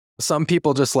Some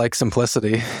people just like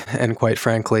simplicity. And quite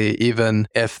frankly, even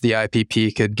if the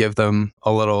IPP could give them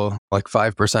a little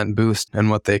 5% boost in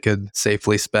what they could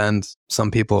safely spend,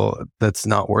 some people, that's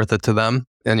not worth it to them.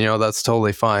 And, that's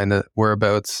totally fine. We're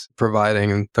about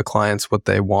providing the clients what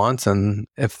they want. And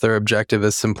if their objective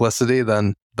is simplicity,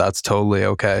 then that's totally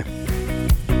okay.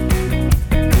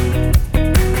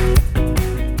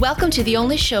 Welcome to the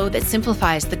only show that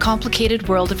simplifies the complicated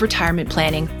world of retirement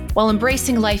planning while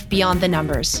embracing life beyond the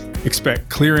numbers. Expect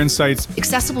clear insights,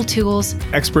 accessible tools,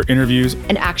 expert interviews,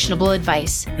 and actionable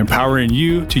advice, empowering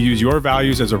you to use your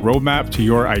values as a roadmap to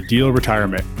your ideal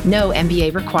retirement. No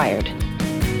MBA required.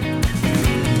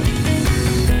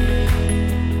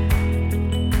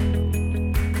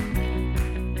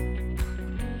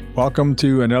 Welcome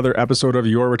to another episode of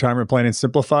Your Retirement Planning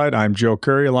Simplified. I'm Joe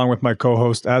Curry, along with my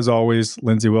co-host, as always,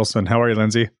 Lindsay Wilson. How are you,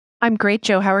 Lindsay? I'm great,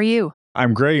 Joe. How are you?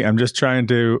 I'm great. I'm just trying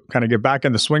to kind of get back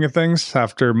in the swing of things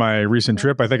after my recent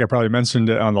trip. I think I probably mentioned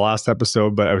it on the last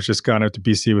episode, but I was just gone out to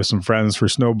BC with some friends for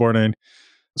snowboarding.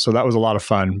 So that was a lot of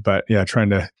fun. But yeah, trying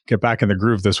to get back in the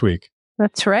groove this week.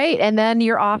 That's right. And then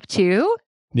you're off too?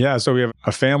 Yeah. So we have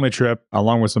a family trip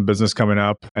along with some business coming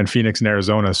up in Phoenix and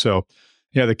Arizona. So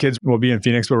yeah, the kids will be in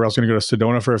Phoenix, but we're also going to go to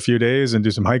Sedona for a few days and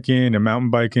do some hiking and mountain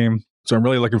biking. So I'm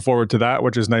really looking forward to that,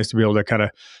 which is nice to be able to kind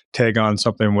of tag on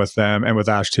something with them and with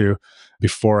Ash too,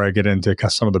 before I get into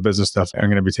some of the business stuff I'm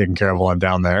going to be taking care of while I'm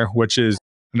down there, which is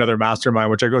another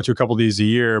mastermind, which I go to a couple of these a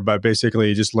year, but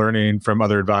basically just learning from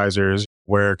other advisors.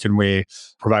 Where can we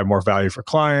provide more value for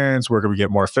clients? Where can we get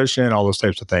more efficient? All those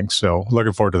types of things. So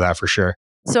looking forward to that for sure.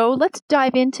 So let's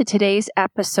dive into today's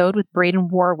episode with Braden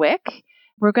Warwick.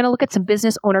 We're going to look at some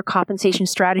business owner compensation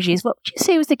strategies. What would you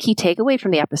say was the key takeaway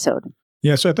from the episode?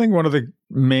 Yeah, so I think one of the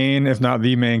main, if not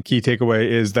the main key takeaway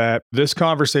is that this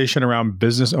conversation around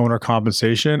business owner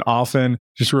compensation often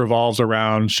just revolves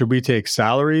around, should we take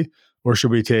salary or should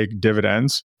we take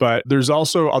dividends? But there's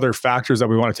also other factors that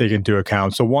we want to take into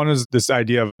account. So one is this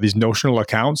idea of these notional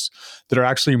accounts that are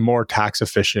actually more tax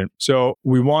efficient. So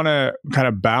we want to kind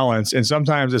of balance, and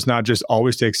sometimes it's not just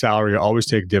always take salary or always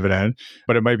take dividend,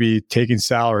 but it might be taking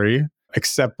salary,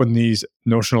 except when these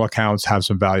notional accounts have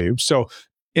some value. So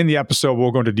in the episode,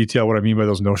 we'll go into detail what I mean by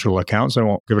those notional accounts. I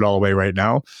won't give it all away right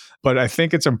now. But I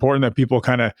think it's important that people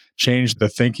kind of change the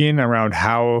thinking around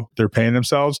how they're paying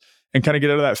themselves and kind of get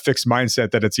out of that fixed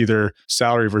mindset that it's either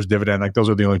salary versus dividend. Like those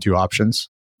are the only two options.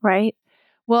 Right.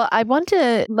 Well, I want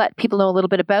to let people know a little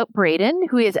bit about Braden,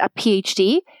 who is a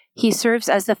PhD. He serves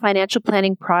as the financial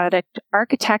planning product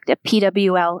architect at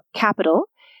PWL Capital.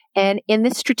 And in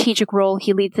this strategic role,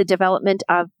 he leads the development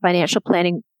of financial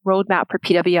planning roadmap for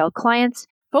PWL clients,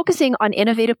 focusing on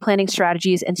innovative planning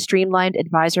strategies and streamlined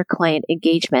advisor-client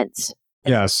engagements.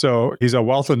 Yeah, so he's a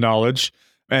wealth of knowledge.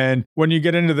 And when you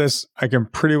get into this, I can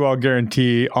pretty well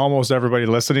guarantee almost everybody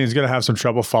listening is going to have some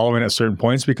trouble following at certain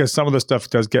points because some of the stuff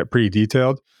does get pretty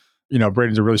detailed.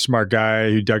 Braden's a really smart guy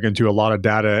who dug into a lot of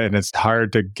data, and it's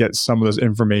hard to get some of this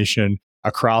information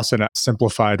across in a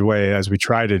simplified way as we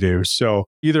try to do. So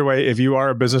either way, if you are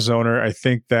a business owner, I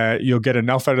think that you'll get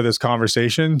enough out of this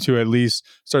conversation to at least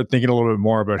start thinking a little bit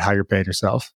more about how you're paying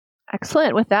yourself.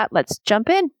 Excellent. With that, let's jump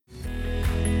in.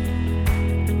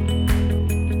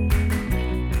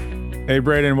 Hey,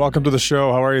 Braden, welcome to the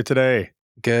show. How are you today?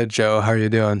 Good, Joe. How are you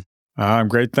doing? I'm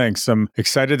great, thanks. I'm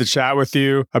excited to chat with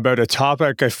you about a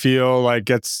topic I feel like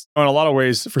gets, in a lot of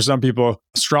ways, for some people,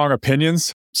 strong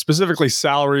opinions, specifically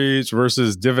salaries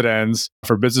versus dividends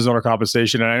for business owner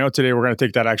compensation. And I know today we're going to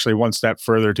take that actually one step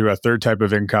further to a third type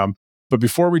of income. But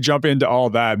before we jump into all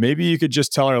that, maybe you could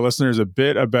just tell our listeners a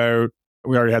bit about,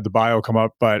 we already had the bio come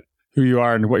up, but who you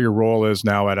are and what your role is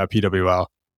now at PWL.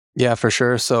 Yeah, for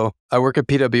sure. So I work at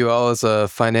PWL as a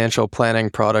financial planning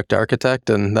product architect,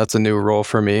 and that's a new role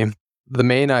for me. The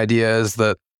main idea is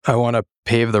that I want to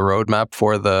pave the roadmap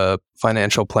for the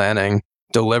financial planning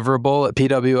deliverable at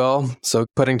PWL. So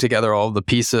putting together all the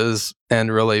pieces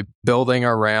and really building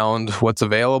around what's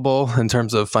available in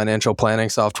terms of financial planning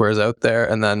softwares out there,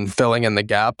 and then filling in the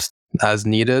gaps as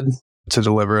needed to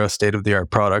deliver a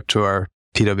state-of-the-art product to our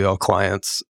PWL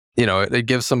clients. It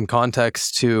gives some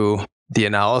context to the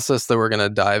analysis that we're going to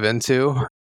dive into.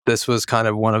 This was kind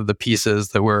of one of the pieces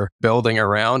that we're building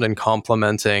around and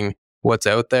complementing what's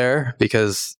out there,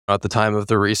 because at the time of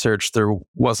the research, there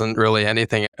wasn't really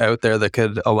anything out there that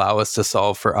could allow us to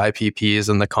solve for IPPs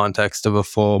in the context of a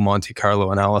full Monte Carlo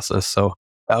analysis. So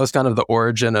that was kind of the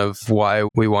origin of why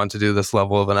we want to do this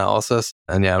level of analysis.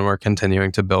 And we're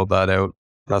continuing to build that out.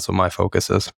 That's what my focus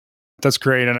is. That's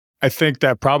great. And I think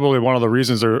that probably one of the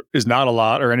reasons there is not a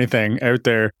lot or anything out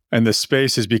there in this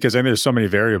space is because I think there's so many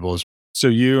variables. So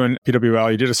you and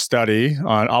PWL, you did a study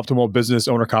on optimal business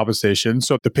owner compensation.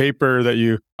 So the paper that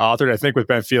you authored, I think with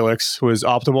Ben Felix, was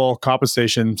optimal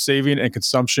compensation, saving and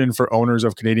consumption for owners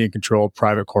of Canadian-controlled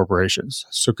private corporations.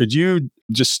 So could you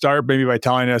just start maybe by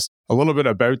telling us a little bit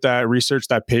about that research,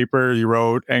 that paper you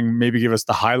wrote, and maybe give us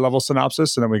the high-level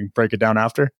synopsis, and then we can break it down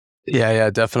after? Yeah,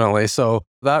 definitely. So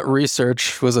that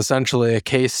research was essentially a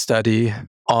case study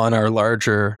on our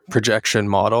larger projection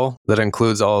model that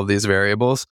includes all of these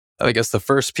variables. I guess the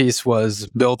first piece was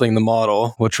building the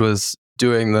model, which was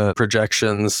doing the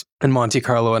projections and Monte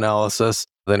Carlo analysis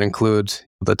that include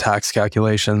the tax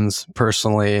calculations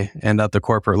personally and at the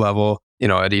corporate level,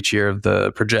 at each year of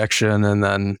the projection, and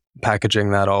then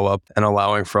packaging that all up and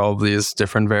allowing for all of these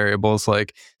different variables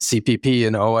like CPP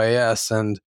and OAS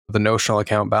and the notional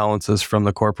account balances from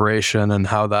the corporation and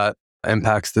how that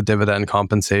impacts the dividend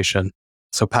compensation.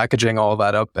 So packaging all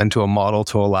that up into a model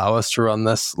to allow us to run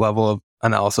this level of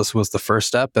analysis was the first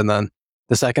step. And then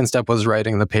the second step was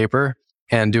writing the paper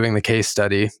and doing the case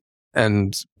study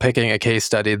and picking a case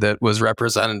study that was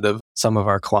representative of some of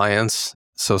our clients.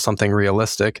 So something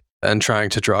realistic, and trying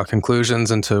to draw conclusions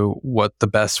into what the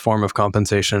best form of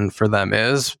compensation for them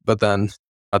is. But then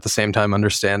at the same time,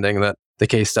 understanding that the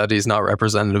case study is not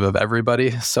representative of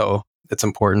everybody. So it's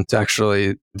important to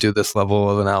actually do this level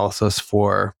of analysis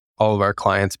for all of our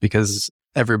clients because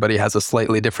everybody has a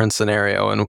slightly different scenario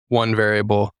and one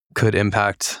variable could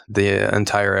impact the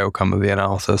entire outcome of the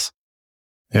analysis.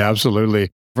 Yeah, absolutely.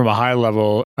 From a high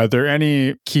level, are there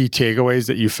any key takeaways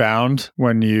that you found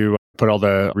when you put all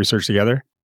the research together?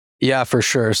 Yeah, for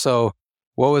sure. So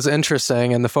what was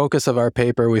interesting, and the focus of our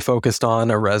paper, we focused on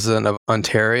a resident of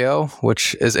Ontario,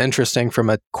 which is interesting from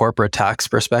a corporate tax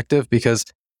perspective because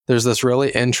there's this really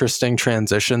interesting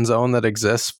transition zone that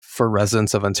exists for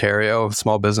residents of Ontario,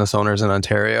 small business owners in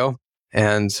Ontario.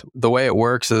 And the way it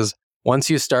works is once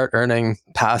you start earning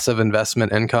passive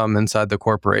investment income inside the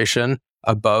corporation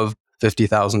above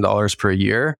 $50,000 per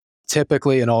year,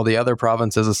 typically in all the other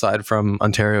provinces aside from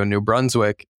Ontario and New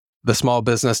Brunswick, the small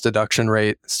business deduction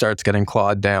rate starts getting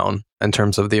clawed down in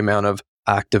terms of the amount of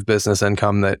active business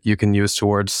income that you can use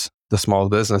towards the small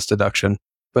business deduction.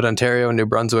 But Ontario and New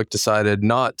Brunswick decided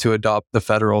not to adopt the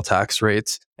federal tax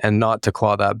rates and not to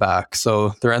claw that back.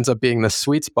 So there ends up being this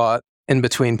sweet spot in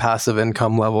between passive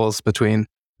income levels between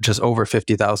just over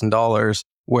 $50,000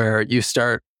 where you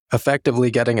start effectively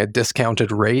getting a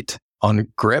discounted rate on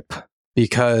GRIP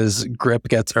because GRIP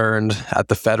gets earned at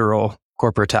the federal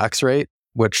corporate tax rate,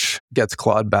 which gets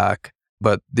clawed back,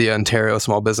 but the Ontario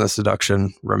small business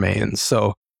deduction remains.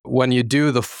 So when you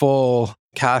do the full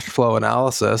cash flow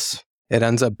analysis, it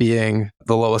ends up being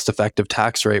the lowest effective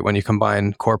tax rate when you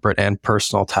combine corporate and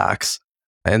personal tax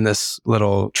in this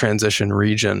little transition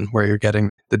region where you're getting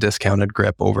the discounted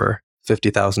GRIP over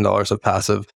 $50,000 of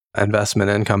passive investment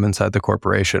income inside the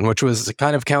corporation, which was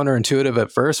kind of counterintuitive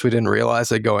at first. We didn't realize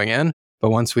it going in, but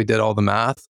once we did all the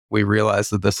math, we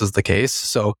realized that this is the case.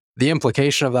 So the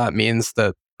implication of that means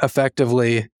that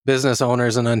effectively business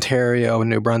owners in Ontario and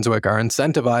New Brunswick are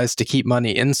incentivized to keep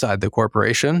money inside the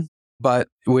corporation. But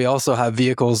we also have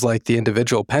vehicles like the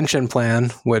individual pension plan,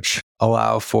 which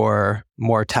allow for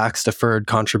more tax-deferred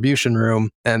contribution room.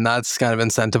 And that's kind of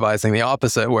incentivizing the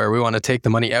opposite, where we want to take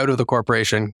the money out of the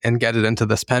corporation and get it into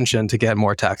this pension to get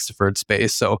more tax-deferred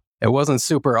space. So it wasn't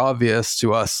super obvious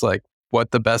to us, like, what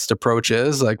the best approach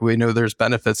is. Like, we knew there's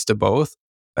benefits to both.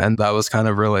 And that was kind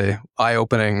of really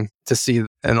eye-opening to see.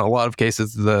 In a lot of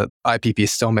cases, the IPP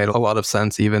still made a lot of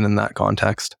sense, even in that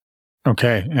context.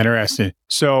 Okay, interesting.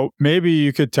 So maybe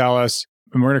you could tell us,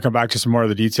 and we're going to come back to some more of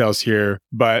the details here,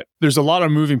 but there's a lot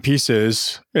of moving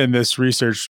pieces in this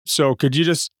research. So could you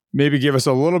just maybe give us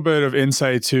a little bit of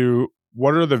insight to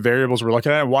what are the variables we're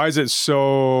looking at? Why is it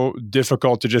so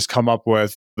difficult to just come up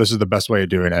with, this is the best way of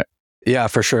doing it? Yeah,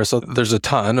 for sure. So there's a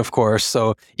ton, of course.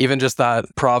 So even just that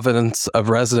province of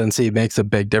residency makes a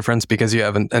big difference because you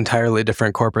have an entirely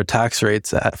different corporate tax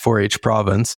rates for each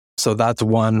province. So that's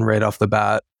one right off the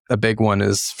bat. A big one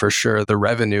is for sure the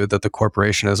revenue that the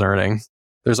corporation is earning.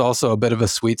 There's also a bit of a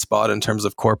sweet spot in terms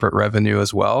of corporate revenue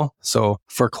as well. So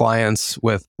for clients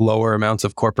with lower amounts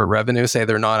of corporate revenue, say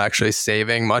they're not actually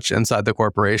saving much inside the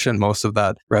corporation, most of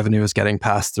that revenue is getting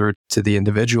passed through to the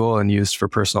individual and used for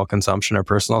personal consumption or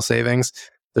personal savings.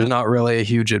 There's not really a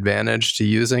huge advantage to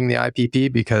using the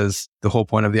IPP because the whole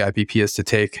point of the IPP is to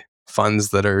take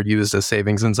funds that are used as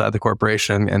savings inside the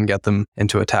corporation and get them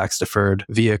into a tax-deferred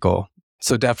vehicle.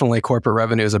 So definitely corporate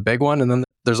revenue is a big one. And then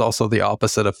there's also the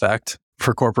opposite effect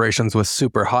for corporations with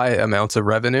super high amounts of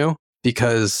revenue,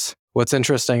 because what's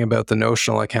interesting about the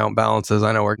notional account balances,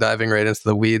 I know we're diving right into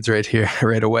the weeds right here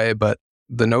right away, but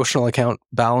the notional account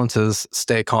balances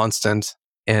stay constant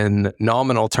in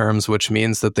nominal terms, which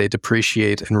means that they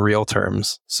depreciate in real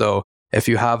terms. So if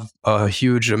you have a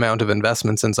huge amount of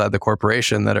investments inside the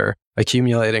corporation that are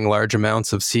accumulating large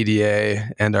amounts of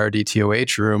CDA and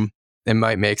RDTOH room, it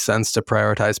might make sense to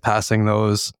prioritize passing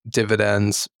those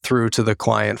dividends through to the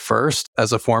client first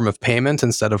as a form of payment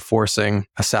instead of forcing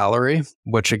a salary,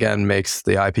 which again makes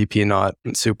the IPP not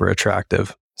super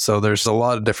attractive. So there's a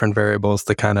lot of different variables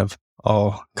that kind of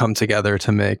all come together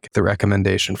to make the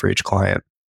recommendation for each client.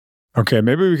 Okay,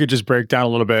 maybe we could just break down a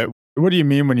little bit. What do you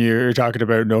mean when you're talking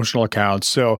about notional accounts?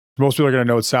 So most people are going to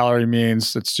know what salary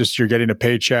means. It's just you're getting a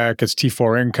paycheck. It's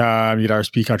T4 income. You get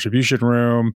RSP contribution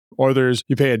room. Or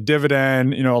you pay a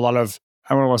dividend. A lot of,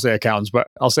 I don't want to say accountants, but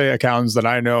I'll say accountants that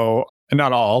I know, and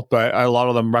not all, but a lot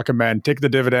of them recommend take the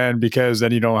dividend because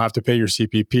then you don't have to pay your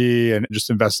CPP and just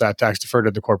invest that tax deferred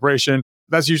in the corporation.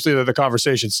 That's usually the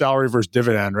conversation, salary versus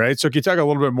dividend, right? So can you talk a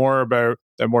little bit more about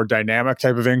the more dynamic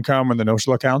type of income in the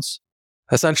notional accounts?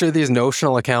 Essentially, these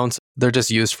notional accounts, they're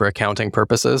just used for accounting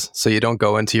purposes. So you don't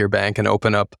go into your bank and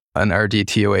open up an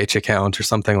RDTOH account or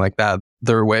something like that.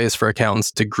 There are ways for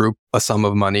accountants to group a sum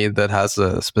of money that has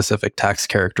a specific tax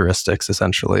characteristics,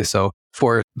 essentially. So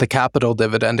for the capital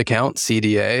dividend account,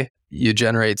 CDA, you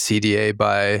generate CDA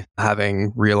by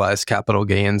having realized capital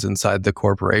gains inside the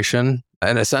corporation.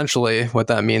 And essentially what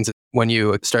that means when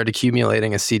you start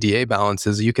accumulating a CDA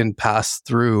balances, you can pass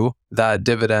through that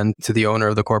dividend to the owner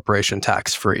of the corporation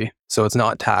tax-free. So it's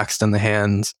not taxed in the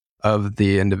hands of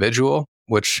the individual,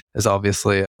 which is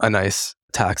obviously a nice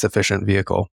tax-efficient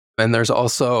vehicle. And there's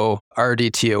also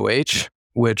RDTOH,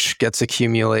 which gets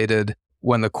accumulated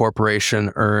when the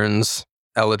corporation earns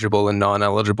eligible and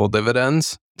non-eligible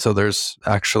dividends. So there's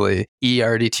actually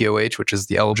ERDTOH, which is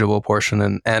the eligible portion,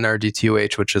 and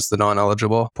NRDTOH, which is the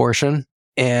non-eligible portion.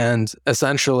 And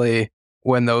essentially,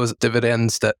 when those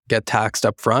dividends that get taxed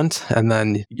up front, and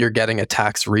then you're getting a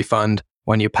tax refund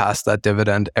when you pass that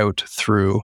dividend out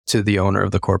through to the owner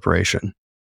of the corporation.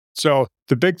 So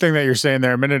the big thing that you're saying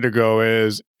there a minute ago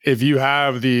is if you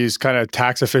have these kind of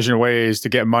tax efficient ways to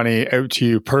get money out to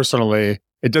you personally,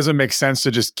 it doesn't make sense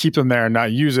to just keep them there and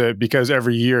not use it because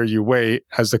every year you wait,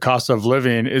 as the cost of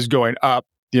living is going up,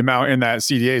 the amount in that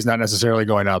CDA is not necessarily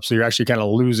going up. So you're actually kind of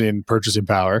losing purchasing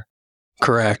power.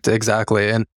 Correct, exactly.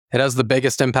 And it has the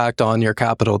biggest impact on your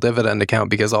capital dividend account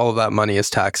because all of that money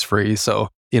is tax-free. So,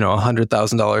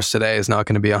 $100,000 today is not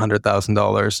going to be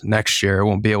 $100,000 next year. It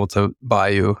won't be able to buy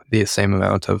you the same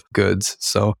amount of goods.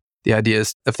 So the idea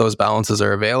is if those balances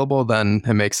are available, then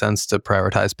it makes sense to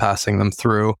prioritize passing them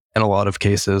through in a lot of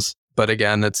cases. But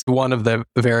again, it's one of the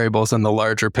variables in the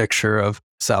larger picture of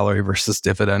salary versus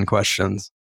dividend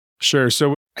questions. Sure.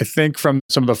 So I think from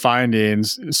some of the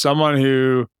findings, someone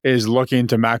who is looking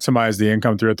to maximize the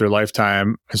income throughout their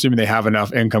lifetime, assuming they have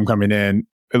enough income coming in,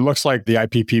 it looks like the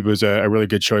IPP was a really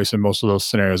good choice in most of those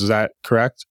scenarios. Is that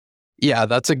correct? Yeah,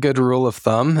 that's a good rule of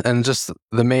thumb. And just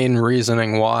the main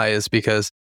reasoning why is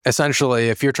because essentially,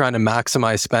 if you're trying to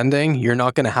maximize spending, you're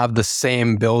not going to have the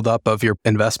same buildup of your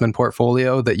investment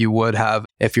portfolio that you would have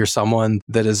if you're someone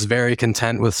that is very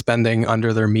content with spending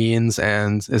under their means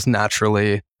and is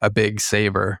naturally a big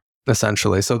saver,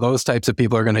 essentially. So those types of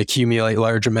people are going to accumulate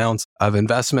large amounts of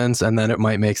investments, and then it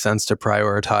might make sense to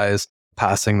prioritize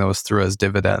passing those through as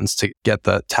dividends to get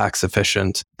the tax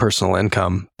efficient personal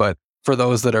income. But for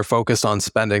those that are focused on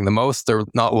spending the most, they're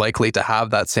not likely to have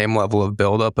that same level of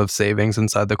buildup of savings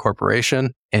inside the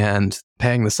corporation, and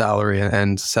paying the salary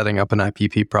and setting up an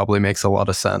IPP probably makes a lot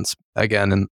of sense.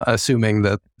 Again, and assuming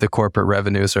that the corporate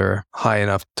revenues are high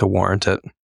enough to warrant it.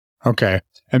 Okay.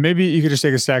 And maybe you could just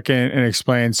take a second and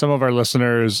explain, some of our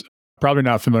listeners probably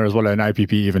not familiar with what an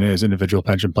IPP even is, individual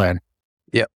pension plan.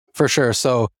 Yeah, for sure.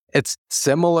 So it's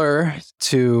similar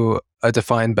to a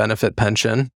defined benefit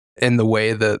pension in the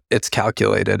way that it's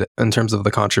calculated in terms of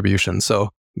the contribution. So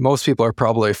most people are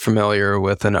probably familiar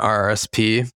with an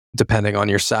RSP. Depending on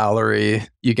your salary,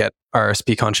 you get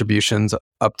RSP contributions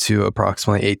up to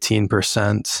approximately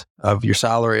 18% of your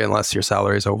salary, unless your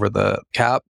salary is over the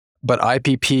cap. But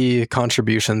IPP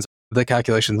contributions, the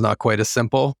calculation is not quite as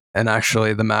simple. And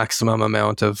actually, the maximum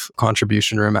amount of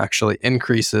contribution room actually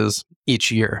increases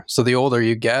each year. So the older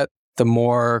you get, the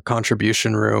more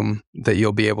contribution room that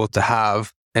you'll be able to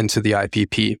have into the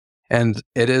IPP. And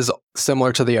it is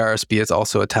similar to the RSP. It's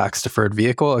also a tax-deferred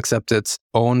vehicle, except it's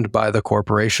owned by the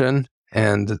corporation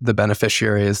and the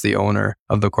beneficiary is the owner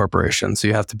of the corporation. So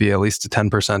you have to be at least a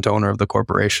 10% owner of the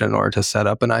corporation in order to set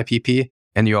up an IPP.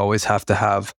 And you always have to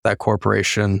have that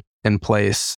corporation in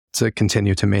place to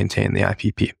continue to maintain the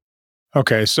IPP.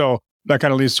 Okay, so that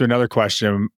kind of leads to another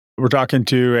question. we're talking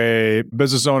to a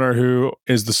business owner who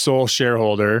is the sole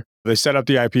shareholder. They set up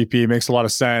the IPP, makes a lot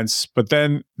of sense, but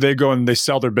then they go and they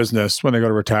sell their business when they go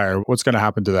to retire. What's going to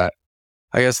happen to that?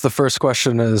 I guess the first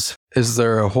question is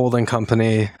there a holding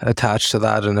company attached to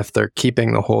that? And if they're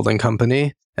keeping the holding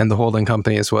company and the holding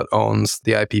company is what owns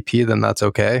the IPP, then that's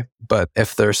okay. But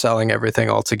if they're selling everything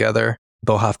altogether,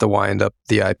 they'll have to wind up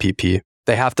the IPP.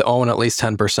 They have to own at least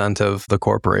 10% of the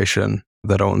corporation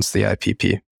that owns the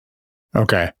IPP.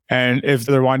 Okay. And if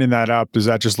they're winding that up, does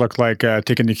that just look like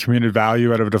taking the community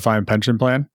value out of a defined pension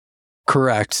plan?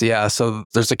 Correct. Yeah. So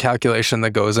there's a calculation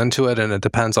that goes into it, and it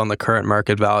depends on the current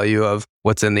market value of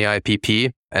what's in the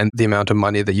IPP and the amount of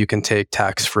money that you can take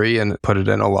tax-free and put it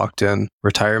in a locked-in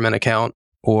retirement account,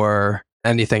 or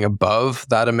anything above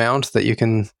that amount that you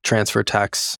can transfer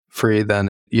tax-free, then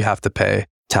you have to pay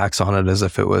tax on it as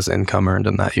if it was income earned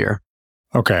in that year.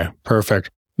 Okay, perfect.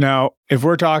 Now, if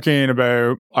we're talking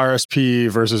about RSP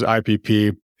versus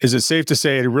IPP, is it safe to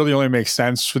say it really only makes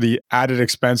sense for the added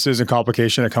expenses and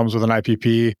complication that comes with an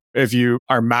IPP if you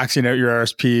are maxing out your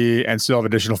RSP and still have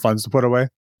additional funds to put away?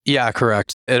 Yeah,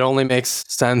 correct. It only makes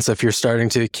sense if you're starting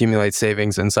to accumulate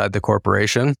savings inside the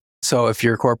corporation. So if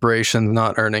your corporation's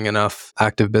not earning enough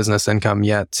active business income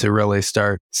yet to really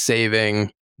start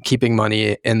saving, keeping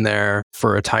money in there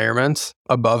for retirement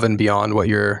above and beyond what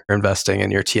you're investing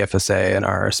in your TFSA and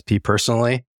RSP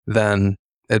personally, then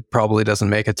it probably doesn't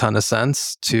make a ton of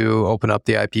sense to open up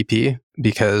the IPP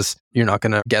because you're not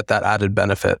going to get that added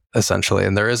benefit essentially.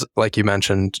 And there is, like you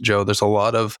mentioned, Joe, there's a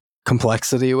lot of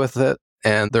complexity with it.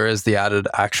 And there is the added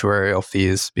actuarial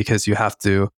fees because you have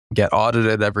to get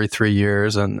audited every 3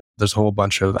 years. And there's a whole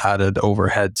bunch of added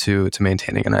overhead to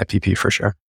maintaining an IPP for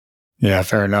sure. Yeah,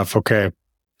 fair enough. Okay.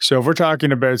 So if we're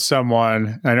talking about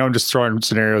someone, I know I'm just throwing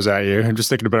scenarios at you. I'm just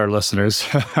thinking about our listeners.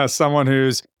 Someone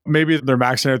who's maybe they're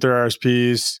maxing out their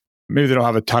RSPs. Maybe they don't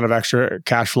have a ton of extra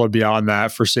cash flow beyond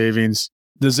that for savings.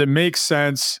 Does it make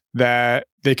sense that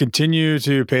they continue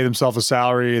to pay themselves a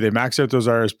salary, they max out those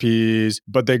RSPs,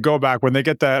 but they go back when they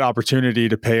get that opportunity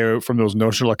to pay out from those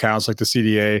notional accounts like the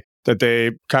CDA, that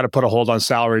they kind of put a hold on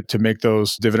salary to make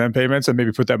those dividend payments and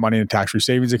maybe put that money in tax-free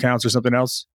savings accounts or something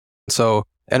else? So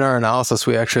in our analysis,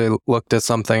 we actually looked at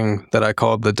something that I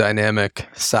called the dynamic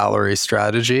salary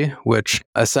strategy, which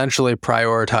essentially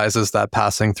prioritizes that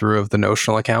passing through of the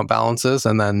notional account balances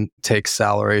and then takes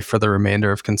salary for the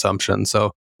remainder of consumption.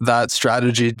 So that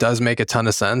strategy does make a ton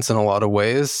of sense in a lot of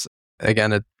ways.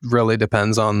 Again, it really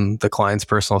depends on the client's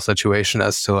personal situation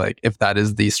as to like if that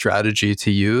is the strategy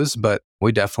to use, but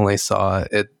we definitely saw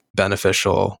it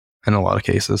beneficial in a lot of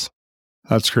cases.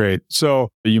 That's great. So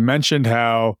you mentioned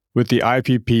how with the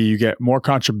IPP, you get more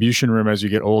contribution room as you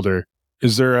get older.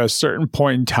 Is there a certain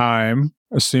point in time,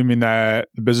 assuming that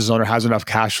the business owner has enough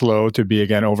cash flow to be,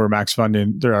 again, over max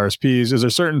funding their RSPs, is there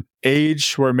a certain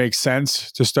age where it makes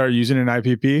sense to start using an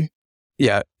IPP?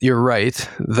 Yeah, you're right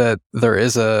that there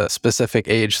is a specific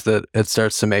age that it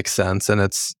starts to make sense. And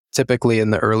it's typically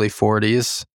in the early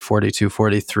 40s, 42,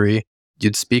 43.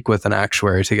 You'd speak with an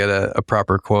actuary to get a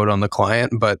proper quote on the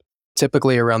client. But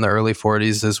typically around the early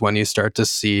 40s is when you start to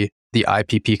see the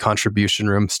IPP contribution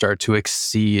room start to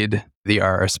exceed the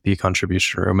RSP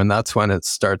contribution room. And that's when it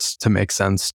starts to make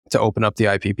sense to open up the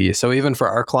IPP. So even for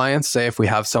our clients, say if we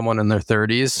have someone in their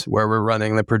 30s where we're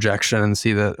running the projection and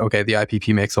see that, okay, the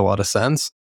IPP makes a lot of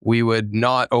sense, we would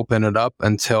not open it up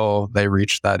until they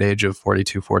reach that age of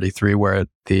 42, 43, where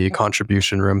the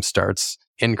contribution room starts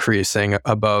increasing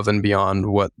above and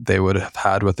beyond what they would have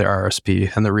had with their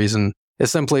RSP. And the reason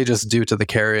is simply just due to the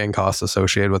carrying costs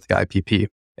associated with the IPP.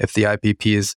 If the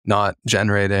IPP is not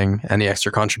generating any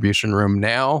extra contribution room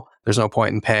now, there's no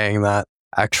point in paying that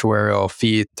actuarial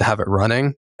fee to have it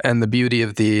running. And the beauty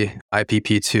of the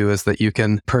IPP too is that you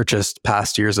can purchase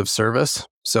past years of service.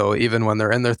 So even when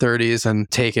they're in their 30s and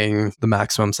taking the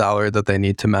maximum salary that they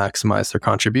need to maximize their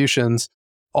contributions,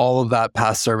 all of that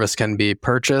past service can be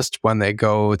purchased when they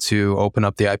go to open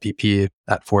up the IPP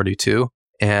at 42.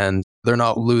 And they're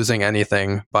not losing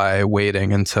anything by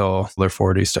waiting until their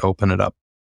 40s to open it up.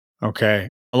 Okay.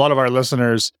 A lot of our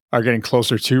listeners are getting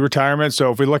closer to retirement.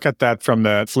 So if we look at that from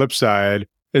the flip side,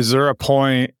 is there a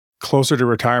point closer to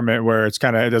retirement where it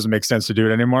doesn't make sense to do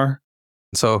it anymore?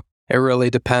 So it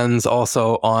really depends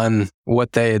also on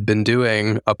what they had been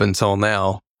doing up until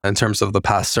now in terms of the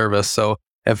past service. So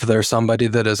if there's somebody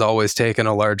that has always taken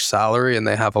a large salary and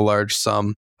they have a large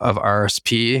sum of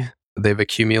RSP they've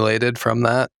accumulated from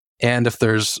that, and if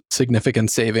there's significant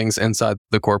savings inside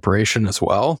the corporation as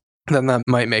well, then that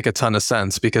might make a ton of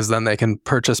sense because then they can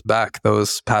purchase back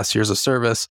those past years of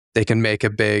service. They can make a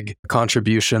big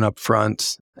contribution up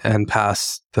front and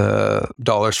pass the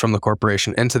dollars from the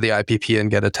corporation into the IPP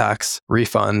and get a tax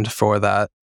refund for that.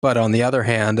 But on the other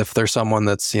hand, if there's someone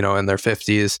that's, in their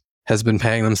 50s, has been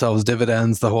paying themselves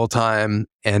dividends the whole time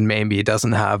and maybe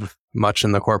doesn't have much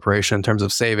in the corporation in terms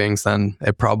of savings, then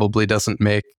it probably doesn't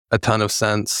make a ton of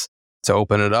sense to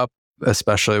open it up,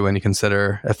 especially when you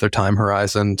consider if their time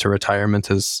horizon to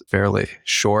retirement is fairly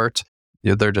short.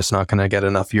 They're just not going to get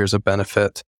enough years of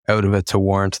benefit out of it to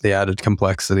warrant the added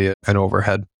complexity and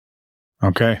overhead.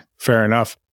 Okay, fair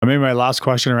enough. Maybe my last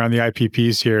question around the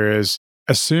IPPs here is,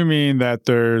 assuming that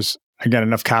there's, again,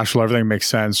 enough cash flow, everything makes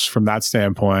sense from that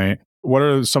standpoint, what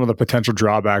are some of the potential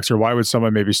drawbacks, or why would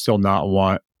someone maybe still not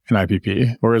want an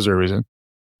IPP? Or is there a reason?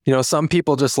 Some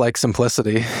people just like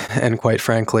simplicity. And quite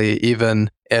frankly, even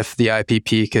if the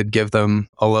IPP could give them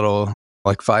a little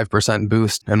 5%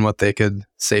 boost in what they could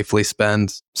safely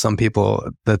spend, some people,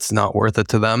 that's not worth it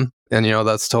to them. And,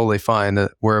 that's totally fine.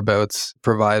 We're about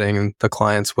providing the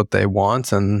clients what they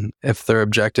want. And if their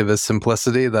objective is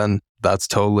simplicity, then that's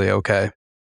totally okay.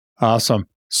 Awesome.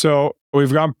 So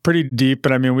we've gone pretty deep,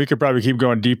 and we could probably keep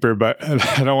going deeper, but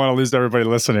I don't want to lose everybody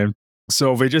listening.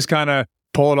 So if we just kind of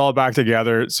pull it all back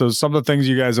together. So some of the things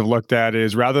you guys have looked at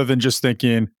is, rather than just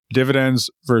thinking dividends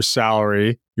versus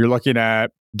salary, you're looking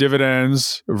at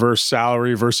dividends versus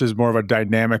salary versus more of a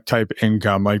dynamic type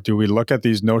income. Like, do we look at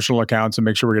these notional accounts and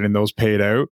make sure we're getting those paid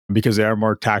out because they are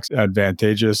more tax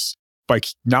advantageous? By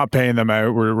not paying them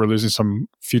out, we're losing some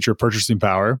future purchasing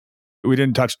power. We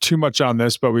didn't touch too much on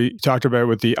this, but we talked about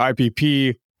with the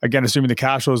IPP, again, assuming the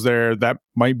cash flow is there, that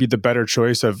might be the better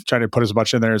choice of trying to put as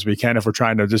much in there as we can if we're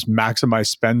trying to just maximize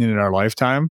spending in our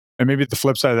lifetime. And maybe the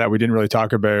flip side of that, we didn't really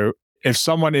talk about, if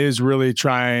someone is really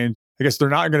trying, I guess they're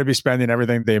not going to be spending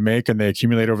everything they make and they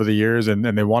accumulate over the years, and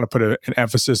they want to put an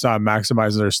emphasis on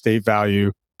maximizing their estate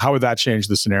value, how would that change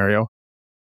the scenario?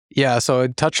 Yeah, so I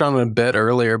touched on it a bit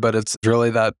earlier, but it's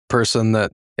really that person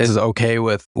that is okay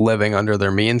with living under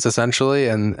their means, essentially.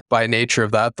 And by nature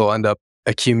of that, they'll end up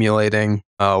accumulating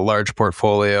a large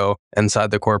portfolio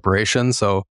inside the corporation.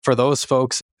 So for those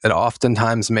folks, it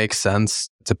oftentimes makes sense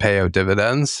to pay out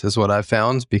dividends, is what I've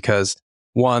found, because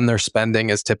one, their spending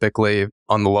is typically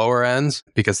on the lower end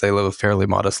because they live a fairly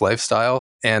modest lifestyle.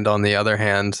 And on the other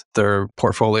hand, their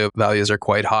portfolio values are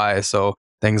quite high. So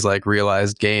things like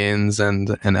realized gains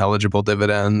and eligible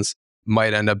dividends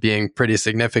might end up being pretty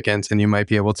significant, and you might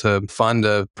be able to fund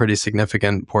a pretty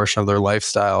significant portion of their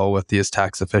lifestyle with these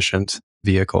tax efficient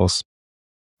vehicles.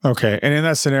 Okay. And in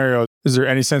that scenario, is there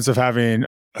any sense of having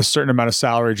a certain amount of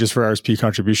salary just for RSP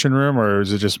contribution room, or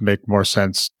does it just make more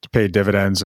sense to pay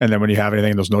dividends? And then when you have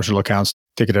anything in those notional accounts,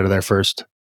 take it out of there first?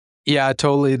 Yeah, it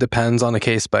totally depends on a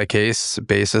case by case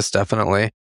basis, definitely.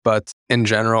 But in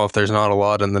general, if there's not a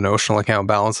lot in the notional account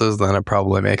balances, then it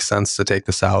probably makes sense to take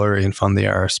the salary and fund the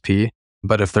RSP.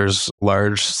 But if there's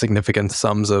large, significant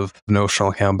sums of notional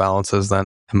account balances, then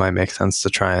it might make sense to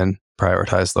try and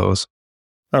prioritize those.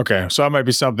 Okay. So that might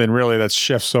be something really that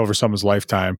shifts over someone's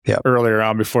lifetime. Yeah. Earlier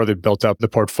on, before they built up the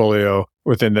portfolio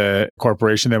within the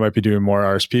corporation, they might be doing more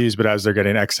RSPs, but as they're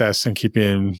getting excess and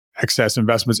keeping excess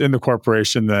investments in the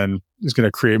corporation, then it's going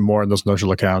to create more in those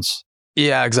notional accounts.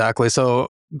 Yeah, exactly. So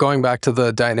going back to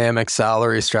the dynamic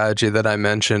salary strategy that I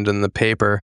mentioned in the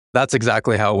paper, that's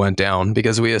exactly how it went down,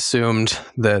 because we assumed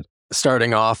that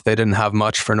starting off, they didn't have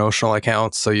much for notional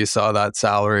accounts. So you saw that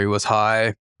salary was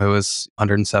high. It was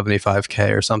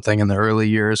 $175K or something in the early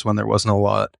years when there wasn't a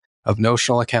lot of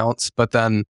notional accounts. But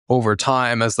then over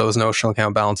time, as those notional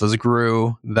account balances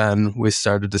grew, then we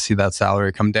started to see that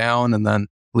salary come down. And then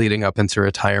leading up into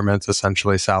retirement,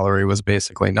 essentially salary was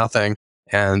basically nothing.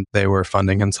 And they were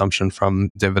funding consumption from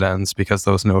dividends because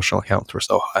those notional accounts were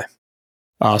so high.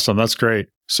 Awesome. That's great.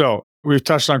 So we've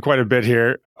touched on quite a bit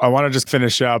here. I want to just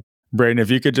finish up. Braden, if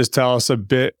you could just tell us a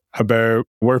bit about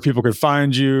where people could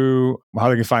find you, how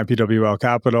they can find PWL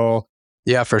Capital.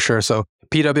 Yeah, for sure. So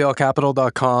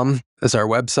pwlcapital.com is our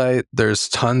website. There's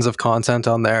tons of content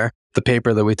on there. The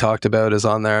paper that we talked about is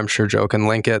on there. I'm sure Joe can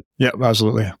link it. Yeah,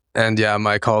 absolutely. And yeah,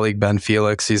 my colleague Ben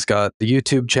Felix, he's got the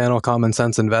YouTube channel, Common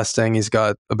Sense Investing. He's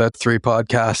got about 3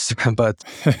 podcasts, but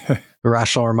the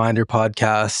Rational Reminder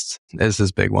podcast is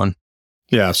his big one.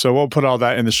 Yeah, so we'll put all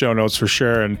that in the show notes for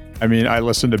sure. And I mean, I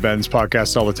listen to Ben's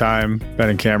podcast all the time. Ben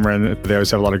and Cameron, they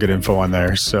always have a lot of good info on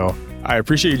there. So I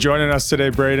appreciate you joining us today,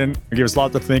 Braden. It gives us a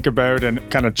lot to think about and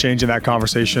kind of changing that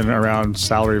conversation around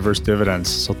salary versus dividends.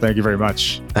 So thank you very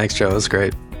much. Thanks, Joe. It was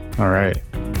great. All right.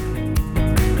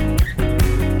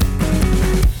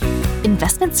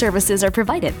 Investment services are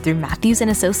provided through Matthews &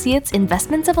 Associates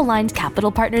Investments of Aligned Capital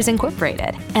Partners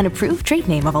Incorporated, an approved trade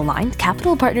name of Aligned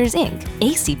Capital Partners Inc.,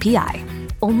 ACPI.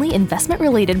 Only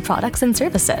investment-related products and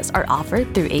services are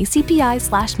offered through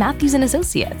ACPI/Matthews &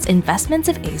 Associates Investments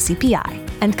of ACPI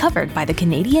and covered by the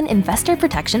Canadian Investor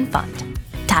Protection Fund.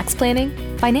 Tax planning,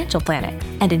 financial planning,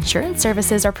 and insurance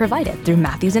services are provided through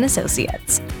Matthews &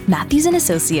 Associates. Matthews &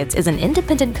 Associates is an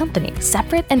independent company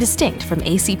separate and distinct from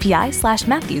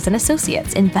ACPI/Matthews &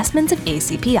 Associates Investments of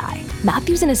ACPI.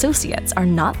 Matthews & Associates are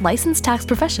not licensed tax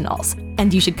professionals,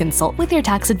 and you should consult with your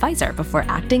tax advisor before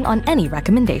acting on any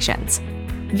recommendations.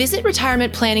 Visit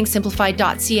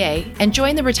retirementplanningsimplified.ca and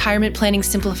join the Retirement Planning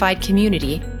Simplified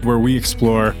community, where we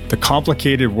explore the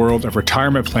complicated world of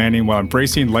retirement planning while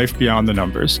embracing life beyond the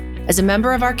numbers. As a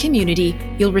member of our community,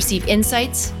 you'll receive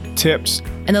insights, Tips,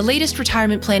 and the latest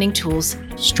retirement planning tools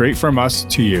straight from us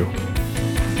to you.